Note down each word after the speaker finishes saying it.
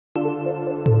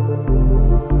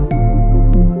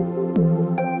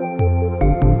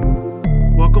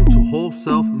Whole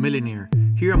Self Millionaire.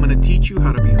 Here I'm going to teach you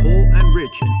how to be whole and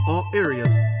rich in all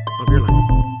areas of your life.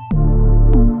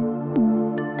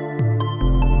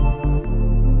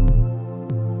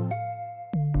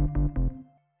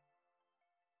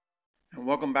 And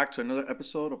welcome back to another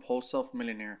episode of Whole Self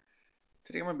Millionaire.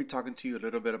 Today I'm going to be talking to you a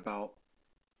little bit about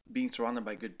being surrounded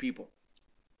by good people.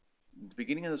 At the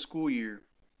beginning of the school year,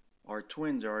 our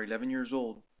twins are 11 years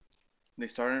old. They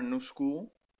started a new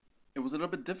school. It was a little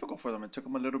bit difficult for them. It took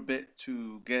them a little bit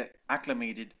to get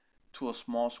acclimated to a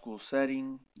small school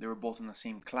setting. They were both in the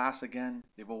same class again.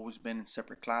 They've always been in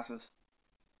separate classes.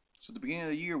 So at the beginning of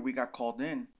the year, we got called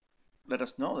in, let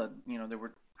us know that they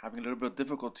were having a little bit of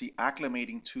difficulty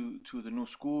acclimating to the new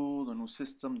school, the new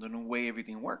system, the new way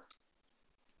everything worked.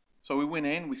 So we went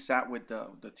in, we sat with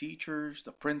the teachers,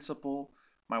 the principal,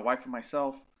 my wife and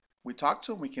myself. We talked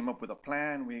to them, we came up with a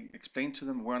plan, we explained to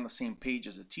them we're on the same page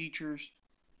as the teachers.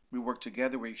 We worked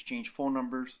together, we exchanged phone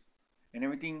numbers, and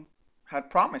everything had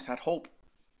promise, had hope.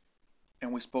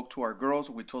 And we spoke to our girls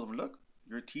and we told them, look,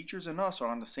 your teachers and us are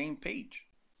on the same page.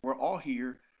 We're all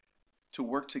here to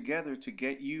work together to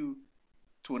get you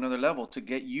to another level, to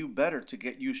get you better, to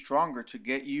get you stronger, to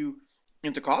get you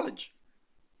into college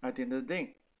at the end of the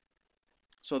day.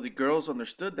 So the girls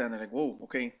understood that and they're like, whoa,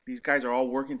 okay, these guys are all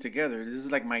working together. This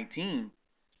is like my team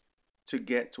to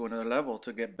get to another level,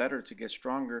 to get better, to get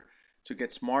stronger, to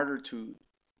get smarter, to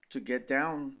get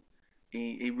down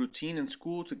a routine in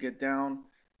school, to get down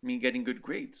me getting good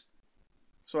grades.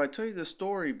 So I tell you this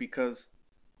story because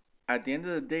at the end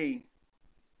of the day,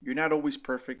 you're not always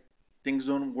perfect. Things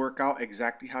don't work out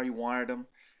exactly how you wanted them.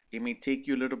 It may take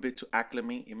you a little bit to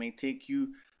acclimate. It may take you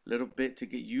a little bit to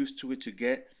get used to it, to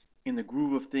get in the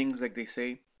groove of things, like they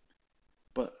say.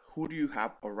 But who do you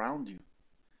have around you?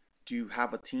 Do you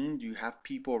have a team? Do you have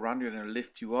people around you that are going to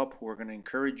lift you up, who are going to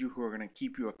encourage you, who are going to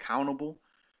keep you accountable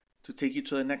to take you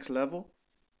to the next level?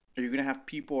 Are you going to have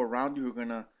people around you who are going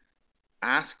to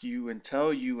ask you and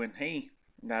tell you and hey,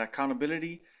 that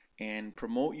accountability and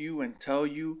promote you and tell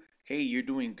you, hey, you're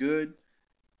doing good,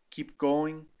 keep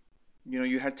going.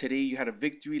 You had today, you had a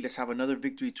victory. Let's have another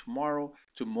victory tomorrow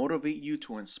to motivate you,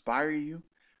 to inspire you,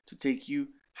 to take you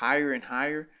higher and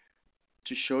higher,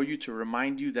 to show you, to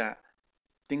remind you that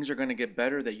things are going to get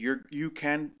better, that you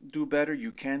can do better,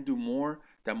 you can do more,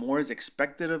 that more is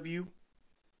expected of you,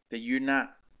 that you're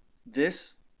not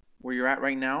this where you're at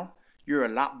right now. You're a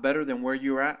lot better than where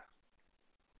you're at.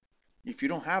 If you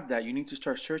don't have that, you need to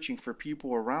start searching for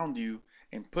people around you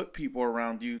and put people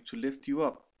around you to lift you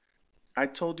up. I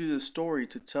told you this story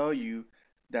to tell you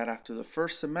that after the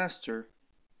first semester,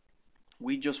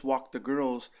 we just walked the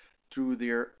girls through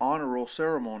their honor roll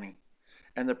ceremony.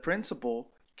 And the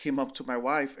principal came up to my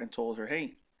wife and told her,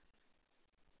 hey,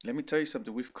 let me tell you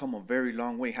something. We've come a very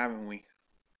long way, haven't we?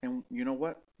 And you know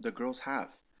what? The girls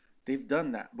have. They've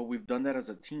done that, but we've done that as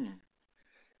a team.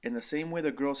 In the same way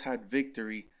the girls had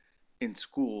victory in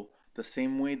school, the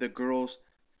same way the girls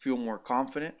feel more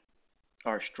confident,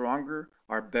 are stronger,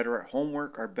 are better at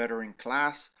homework, are better in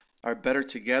class, are better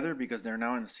together because they're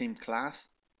now in the same class.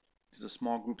 It's a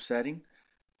small group setting.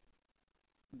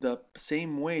 The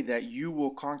same way that you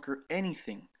will conquer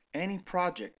anything, any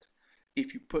project,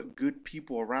 if you put good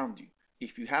people around you.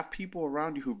 If you have people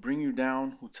around you who bring you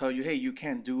down, who tell you, hey, you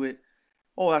can't do it,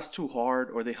 oh, that's too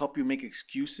hard, or they help you make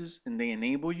excuses and they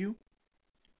enable you,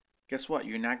 guess what?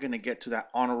 You're not going to get to that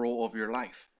honor roll of your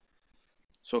life.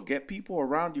 So get people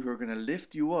around you who are going to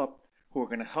lift you up, who are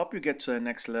going to help you get to the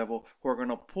next level, who are going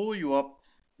to pull you up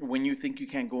when you think you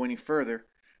can't go any further.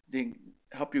 They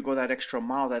help you go that extra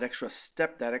mile, that extra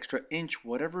step, that extra inch,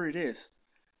 whatever it is.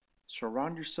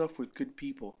 Surround yourself with good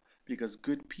people because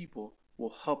good people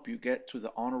will help you get to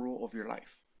the honor roll of your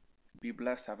life. Be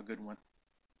blessed. Have a good one.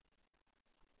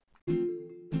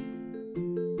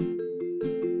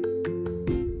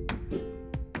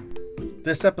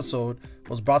 This episode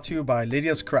was brought to you by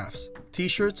Lydia's Crafts,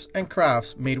 t-shirts and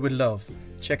crafts made with love.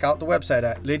 Check out the website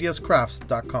at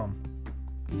lydiascrafts.com.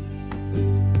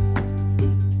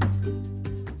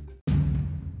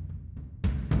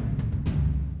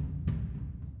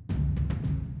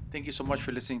 Thank you so much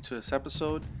for listening to this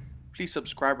episode. Please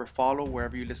subscribe or follow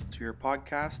wherever you listen to your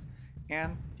podcast.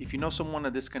 And if you know someone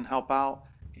that this can help out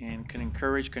and can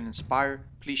encourage, can inspire,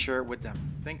 please share it with them.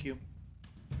 Thank you.